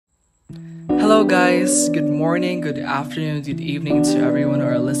Hello, guys. Good morning, good afternoon, good evening to everyone who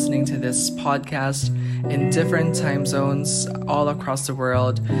are listening to this podcast in different time zones all across the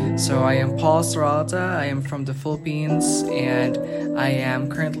world. So, I am Paul Saralta. I am from the Philippines and I am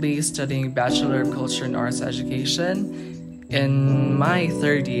currently studying Bachelor of Culture and Arts Education in my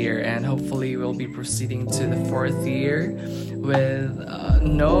third year, and hopefully, we'll be proceeding to the fourth year with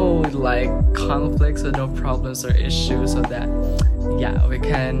no conflicts or no problems or issues, so that we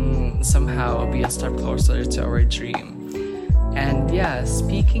can somehow be a step closer to our dream. And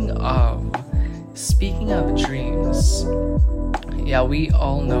speaking of dreams, we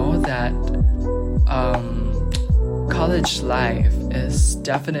all know that college life is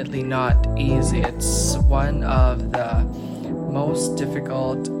definitely not easy. It's one of the most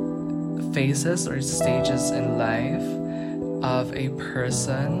difficult phases or stages in life of a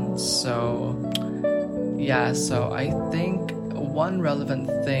person. So I think one relevant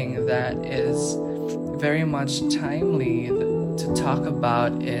thing that is very much timely to talk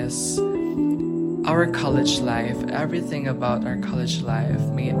about is our college life, everything about our college life,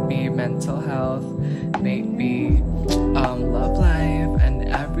 may it be mental health, may it be love life, and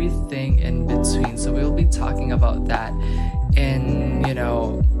everything in between. So we'll be talking about that in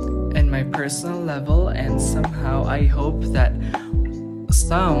my personal level, and somehow I hope that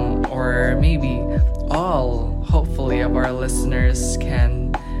some or maybe all, hopefully, of our listeners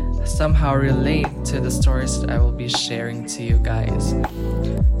can somehow relate to the stories that I will be sharing to you guys.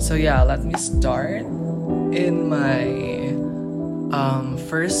 So let me start in my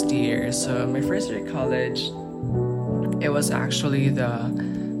first year. So my first year of college, it was actually the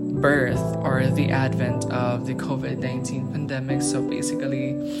birth or the advent of the COVID-19 pandemic. So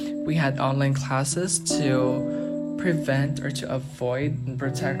basically, we had online classes to prevent or to avoid and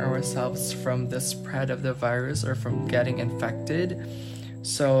protect ourselves from the spread of the virus or from getting infected.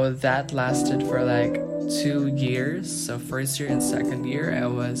 So that lasted for 2 years. So first year and second year,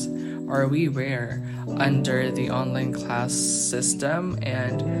 we were under the online class system,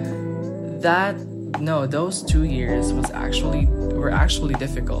 and those 2 years were actually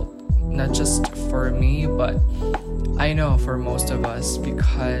difficult, not just for me, but I know for most of us,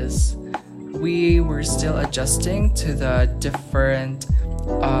 because we were still adjusting to the different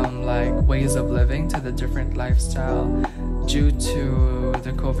ways of living, to the different lifestyle due to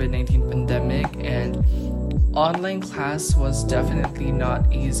the COVID-19 pandemic, and online class was definitely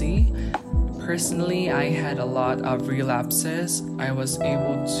not easy. Personally, I had a lot of relapses. I was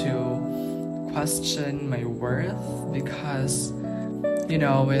able to question my worth because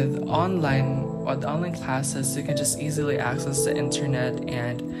with online classes, you can just easily access the internet,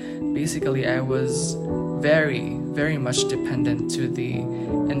 and basically I was very, very much dependent to the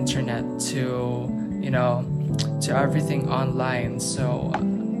internet, to everything online. So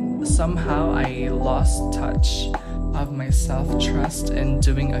somehow I lost touch of my self-trust in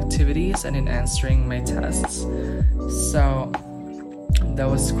doing activities and in answering my tests. So that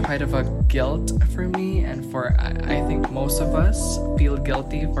was quite of a guilt for me, and for I think most of us feel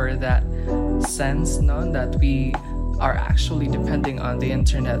guilty for that sense, that we are actually depending on the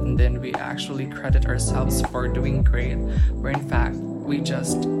internet, and then we actually credit ourselves for doing great, where in fact we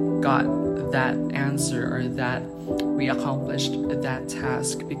just got that answer, or that we accomplished that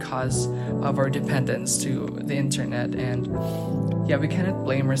task because of our dependence to the internet. And we cannot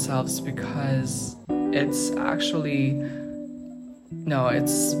blame ourselves, because it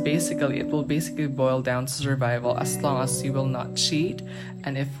will basically boil down to survival, as long as you will not cheat,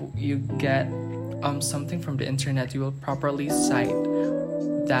 and if you get something from the internet, you will properly cite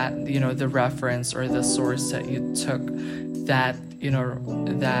that the reference or the source that you took that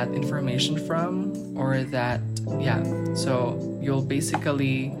that information from, or so you'll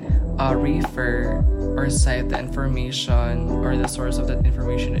basically refer or cite the information or the source of that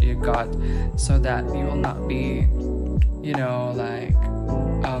information that you got, so that you will not be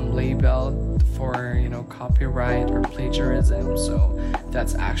labeled for copyright or plagiarism. So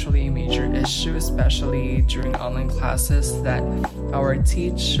that's actually a major issue, especially during online classes, that our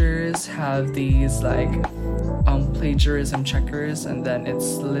teachers have these plagiarism checkers, and then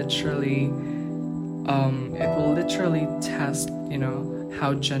it's literally it will literally test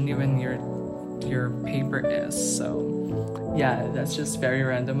how genuine your paper is. So that's just very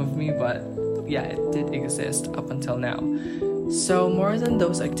random of me, but it did exist up until now. So more than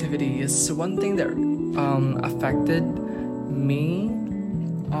those activities, one thing that affected me,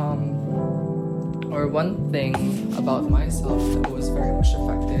 or one thing about myself that was very much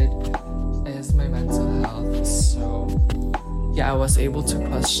affected, is my mental health. So I was able to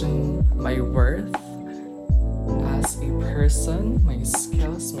question my worth as a person, my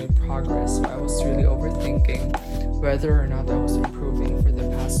skills, my progress checking whether or not I was improving for the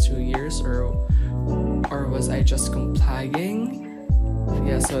past 2 years, or was I just complying.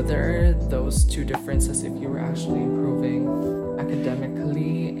 Yeah, so there are those two differences if you were actually improving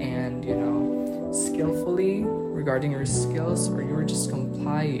academically and, skillfully regarding your skills, or you were just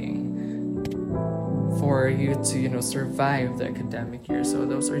complying for you to, survive the academic year. So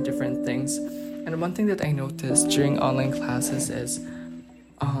those are different things. And one thing that I noticed during online classes is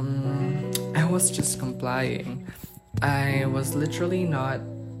I was just complying. I was literally not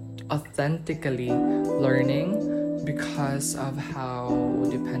authentically learning because of how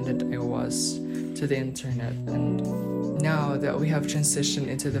dependent I was to the internet. And now that we have transitioned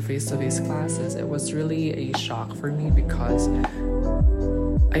into the face-to-face classes, it was really a shock for me because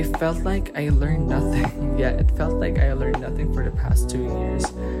I felt like I learned nothing. Yeah, it felt like I learned nothing for the past 2 years.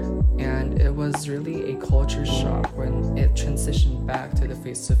 And it was really a culture shock when it transitioned back to the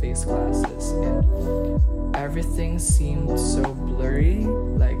face-to-face classes. And everything seemed so blurry.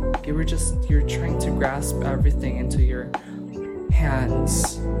 Like you're trying to grasp everything into your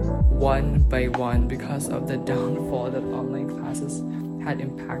hands one by one because of the downfall that online classes had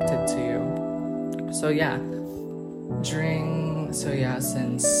impacted to you.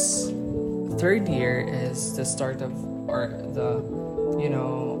 Since third year is the start of,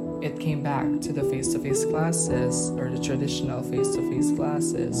 it came back to the face-to-face classes, or the traditional face-to-face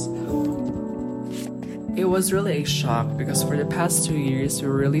classes. It was really a shock because for the past 2 years we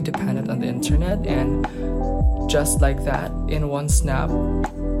were really dependent on the internet, and just like that, in one snap,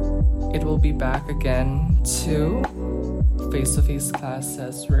 it will be back again to face-to-face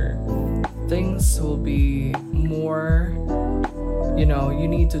classes where things will be more, you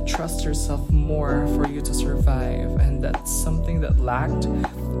need to trust yourself more for you to survive. And that's something that lacked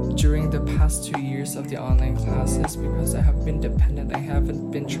during the past 2 years of the online classes because I have been dependent. I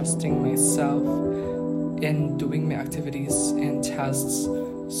haven't been trusting myself in doing my activities and tests.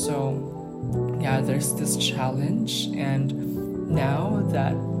 So yeah, there's this challenge. And now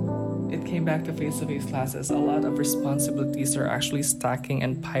that it came back to face-to-face classes, a lot of responsibilities are actually stacking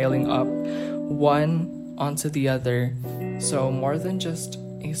and piling up one onto the other. So more than just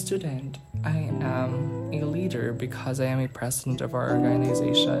a student, I am a leader because I am a president of our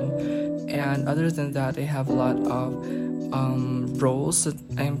organization. And other than that, I have a lot of roles that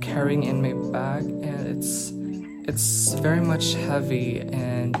I am carrying in my bag, and it's very much heavy,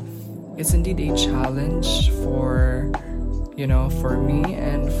 and it's indeed a challenge for me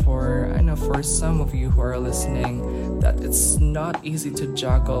and for, I know, for some of you who are listening, that it's not easy to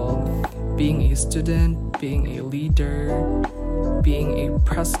juggle being a student, being a leader, being a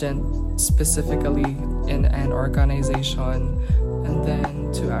president specifically in an organization, and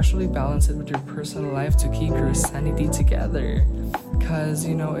then to actually balance it with your personal life to keep your sanity together. Because,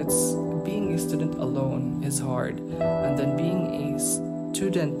 it's being a student alone is hard, and then being a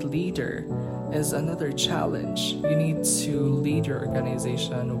student leader is another challenge. You need to lead your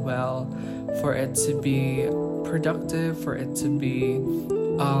organization well for it to be productive, for it to be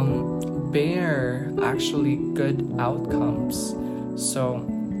bear actually good outcomes. So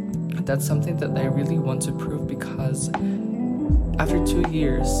that's something that I really want to prove, because after 2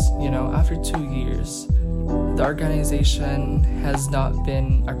 years, the organization has not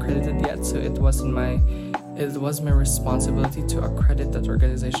been accredited yet. So it was my responsibility to accredit that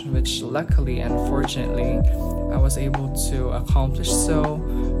organization, which luckily and fortunately I was able to accomplish so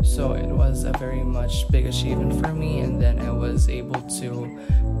it was a very much big achievement for me. And then I was able to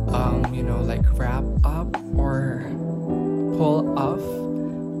wrap up or pull off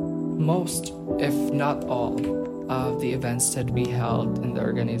most, if not all, of the events that we held in the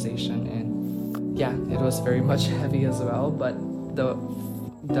organization. And yeah, it was very much heavy as well, but the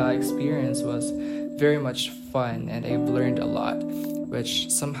experience was very much fun, and I've learned a lot, which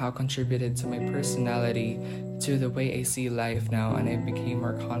somehow contributed to my personality, to the way I see life now, and I became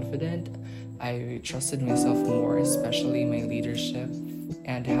more confident. I trusted myself more, especially my leadership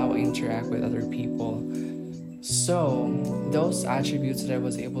and how I interact with other people. So those attributes that I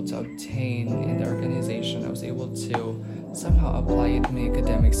was able to obtain in the organization, I was able to somehow apply it to my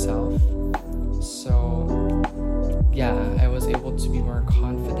academic self. So yeah, I was able to be more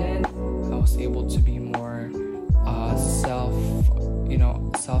confident. I was able to be more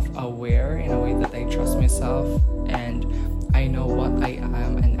self-aware in a way that I trust myself and I know what I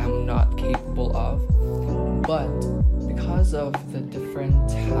am and am not capable of. But because of the different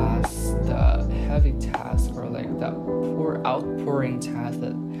tasks, the heavy tasks, or like the outpouring tasks,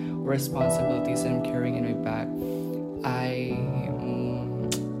 that responsibilities I'm carrying in my back, I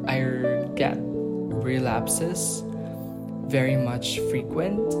get relapses very much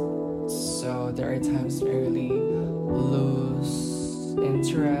frequent. So there are times I really lose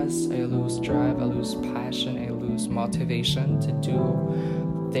interest, I lose drive, I lose passion, I lose motivation to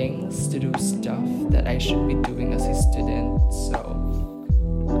do things, to do stuff that I should be doing as a student. So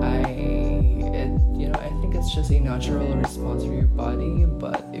I think it's just a natural response of your body.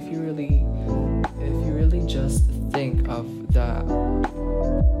 But if you really just think of the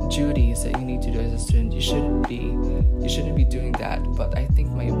duties that you need to do as a student, you shouldn't be doing that. But I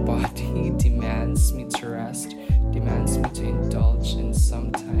think my body demands me to rest, demands me to indulge in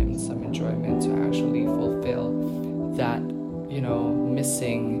some time, some enjoyment, to actually fulfill that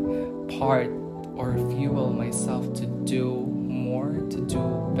missing part, or fuel myself to do more, to do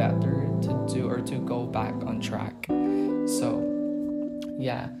better, to go back on track. So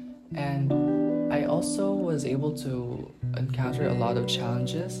yeah. And I also was able to encounter a lot of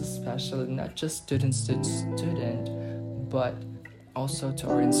challenges, especially not just students to student, but also to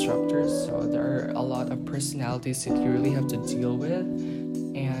our instructors. So there are a lot of personalities that you really have to deal with,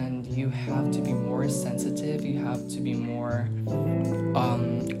 and you have to be more sensitive, you have to be more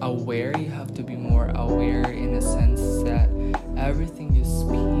aware, you have to be more aware in a sense that everything you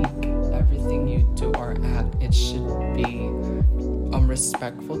speak, everything you do or act, it should be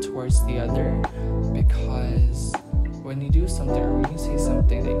respectful towards the other. Because when you do something, or when you say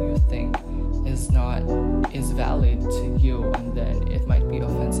something that you think is valid to you, and then it might be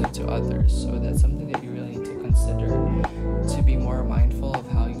offensive to others. So that's something that you really need to consider, to be more mindful of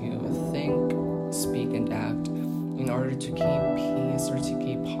how you think, speak, and act, in order to keep peace or to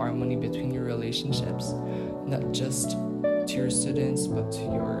keep harmony between your relationships, not just to your students but to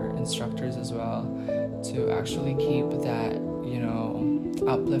your instructors as well, to actually keep that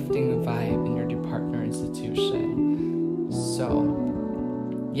uplifting vibe in your department or institution. So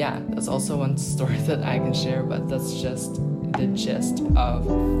yeah, that's also one story that I can share, but that's just the gist of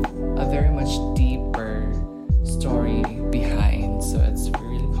a very much deeper story behind. So it's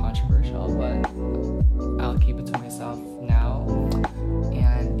really controversial, but I'll keep it to myself now.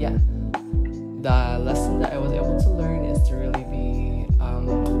 And yeah, the lesson that I was able to learn is to really be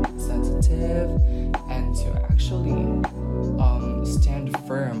sensitive, and to actually stand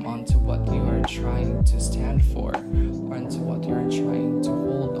firm onto what you are trying to stand for, or onto what you are trying to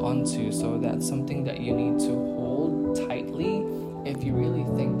hold on to. So that's something that you need to hold tightly if you really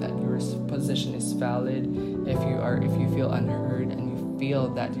think that your position is valid, if you feel unheard, and you feel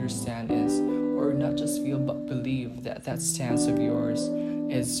that your stand is, or not just feel but believe that stance of yours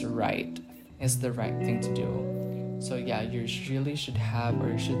is the right thing to do. So yeah, you really should have,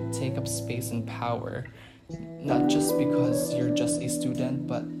 or should take up space and power, not just because you're just a student,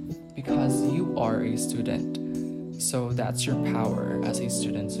 but because you are a student. So that's your power as a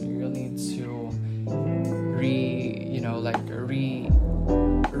student. So you really need to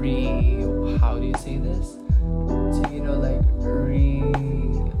how do you say this?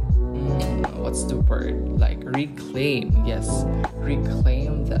 What's the word?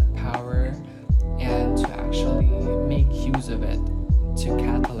 Reclaim that power, and to actually make use of it to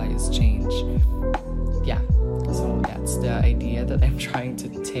catalyze change. Yeah, so that's the idea that I'm trying to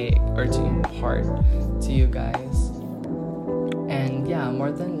take or to impart to you guys. And yeah,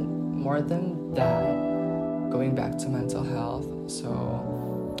 more than that, going back to mental health. So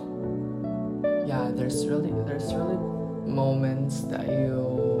yeah, there's really moments that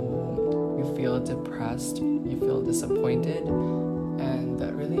you feel depressed, you feel disappointed, and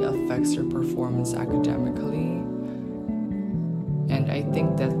that really affects your performance academically. And I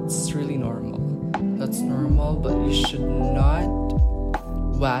think that's really normal. That's normal, but you should not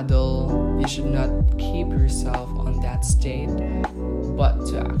waddle, you should not keep yourself on that state, but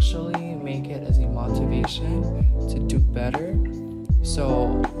to actually make it as a motivation to do better.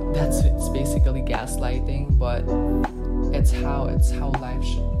 So it's basically gaslighting, but it's how life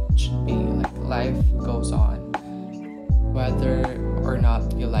should be. Like, life goes on whether or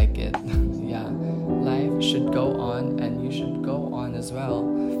not you like it. Yeah, life should go on, and you should go on as well.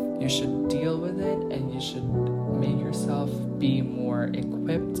 You should deal with it, and you should make yourself be more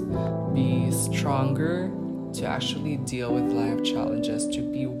equipped, be stronger to actually deal with life challenges, to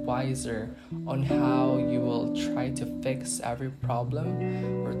be wiser on how you will try to fix every problem,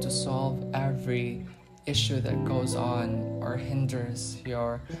 or to solve every issue that goes on or hinders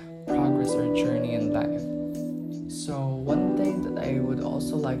your progress or journey in life. So one thing that I would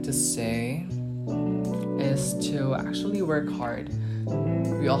also like to say is to actually work hard.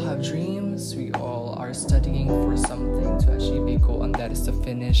 We all have dreams, we all are studying for something, to achieve a goal, and that is to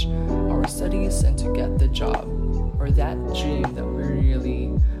finish our studies and to get the job, or that dream that we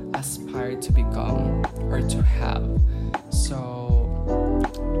really aspire to become or to have. So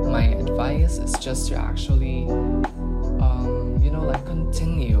my advice this is just to actually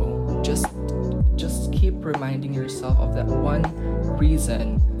continue. Just keep reminding yourself of that one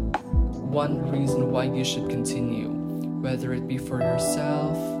reason why you should continue, whether it be for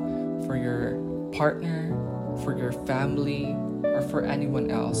yourself, for your partner, for your family, or for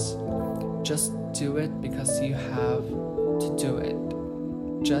anyone else. Just do it because you have to do it.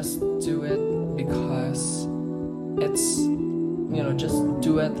 Just do it because it's, just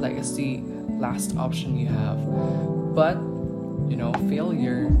do it like it's the last option you have. But,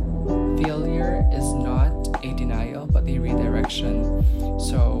 failure is not a denial, but a redirection.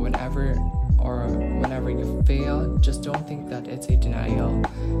 So whenever you fail, just don't think that it's a denial.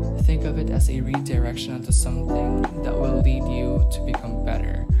 Think of it as a redirection into something that will lead you to become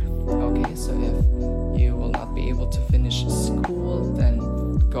better. Okay, so if you will not be able to finish school, then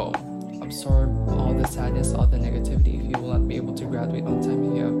go. Absorb all the sadness, all the negativity. If you will not be able to graduate on time,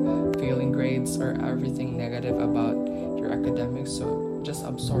 if you have failing grades or everything negative about your academics, so just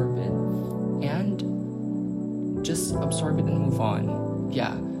absorb it and move on.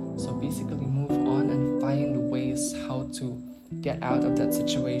 Yeah, so basically move on and find ways how to get out of that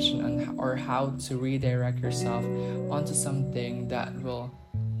situation or how to redirect yourself onto something that will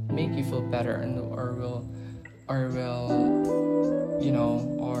make you feel better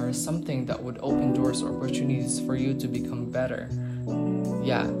or something that would open doors or opportunities for you to become better.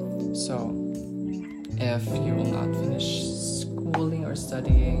 Yeah, so if you will not finish schooling or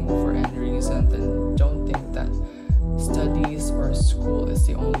studying for any reason, then don't think that studies or school is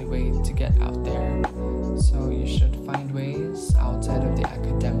the only way to get out there. So you should find ways outside of the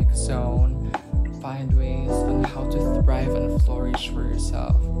academic zone, find ways on how to thrive and flourish for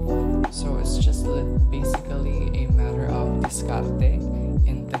yourself. So it's just basically a matter of diskarte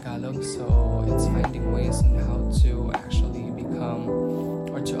in Tagalog. So it's finding ways on how to actually become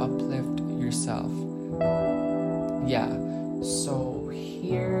or to uplift yourself. Yeah, so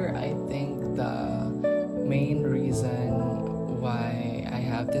here I think the main reason why I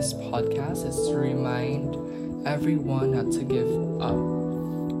have this podcast is to remind everyone not to give up.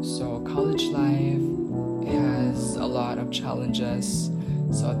 So college life has a lot of challenges.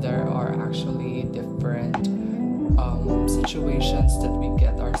 So there are actually different situations that we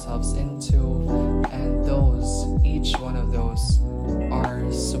get ourselves into, and each one of those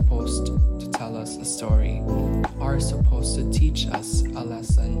are supposed to tell us a story, are supposed to teach us a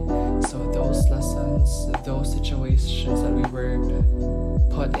lesson. So those lessons, those situations that we were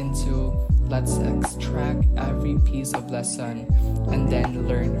put into, let's extract every piece of lesson and then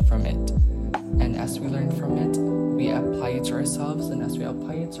learn from it. And as we learn from it, we apply it to ourselves, and as we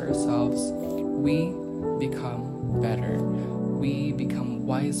apply it to ourselves, we become better. We become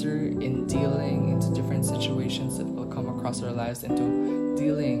wiser in dealing into different situations that will come across our lives, into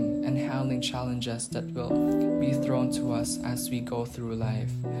dealing and handling challenges that will be thrown to us as we go through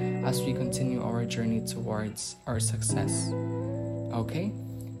life, as we continue our journey towards our success. Okay?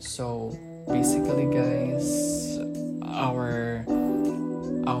 So basically, guys, our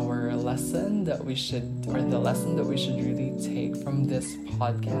lesson that we should, or the lesson that we should really take from this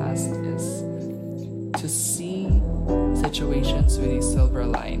podcast is to see situations with a silver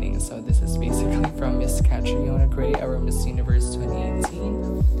lining. So this is basically from Miss Catriona Gray, our Miss Universe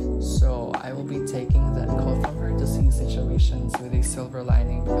 2018. So I will be taking that quote from her, to see situations with a silver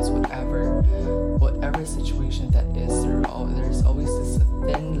lining, because whatever situation that is, there's always this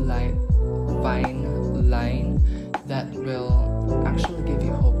fine line that will actually give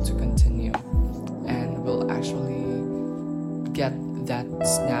you hope to continue, and will actually get that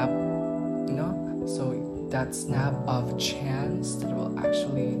snap, so that snap of chance that will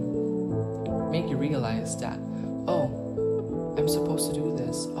actually make you realize that, oh, I'm supposed to do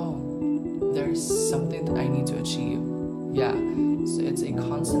this, oh, there's something that I need to achieve. Yeah, so it's a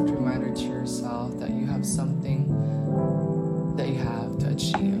constant reminder to yourself that you have something that you have to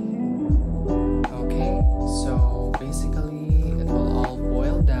achieve. Okay, so basically it will all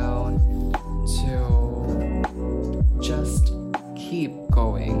boil down to just keep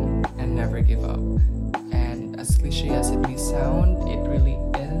going and never give up. And as cliche as it may sound, it really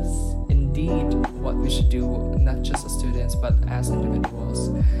is indeed what we should do, not just as students but as individuals.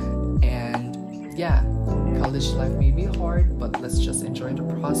 And yeah, college life may be hard, but let's just enjoy the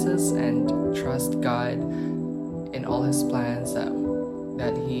process and trust God in all His plans that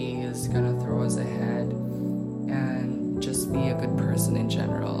He is gonna throw us ahead, and just be a good person in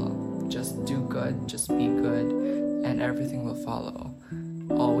general. Just do good, just be good, and everything will follow.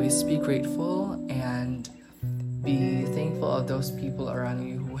 Always be grateful and be thankful of those people around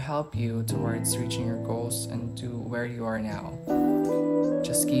you who help you towards reaching your goals and to where you are now.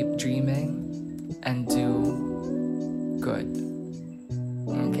 Just keep dreaming,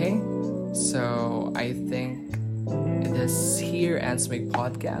 my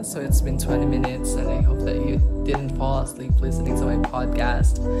podcast. So it's been 20 minutes, and I hope that you didn't fall asleep listening to my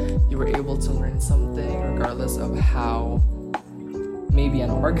podcast. You were able to learn something, regardless of how maybe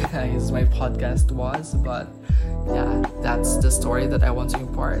unorganized my podcast was. But yeah, that's the story that I want to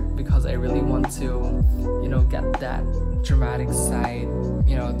impart, because I really want to, get that dramatic side,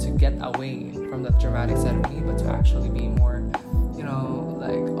 to get away from that dramatic side of me, but to actually be more,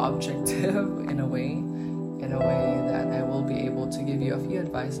 like objective in a way that I will be able to give you a few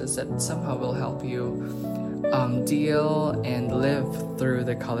advices that somehow will help you deal and live through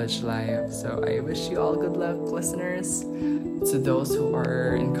the college life. So I wish you all good luck, listeners. To those who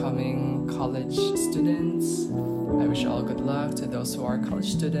are incoming college students, I wish you all good luck. To those who are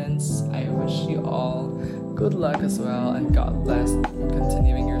college students, I wish you all good luck as well, and God bless in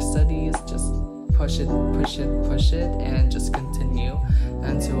continuing your studies. Just push it, and just continue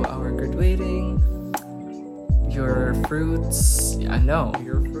until our graduating. Your efforts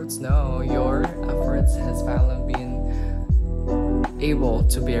has finally been able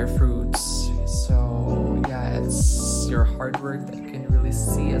to bear fruits. So yeah, it's your hard work that you can really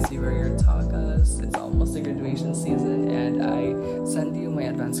see as you wear your togas. It's almost the graduation season, and I send you my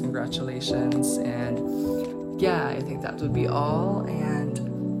advance congratulations. And yeah, I think that would be all. And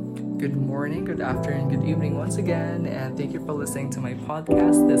good morning, good afternoon, good evening once again, and thank you for listening to my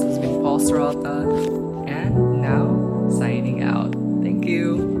podcast. This has been Paul Serralta, and now signing out. Thank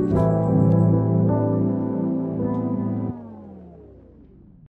you.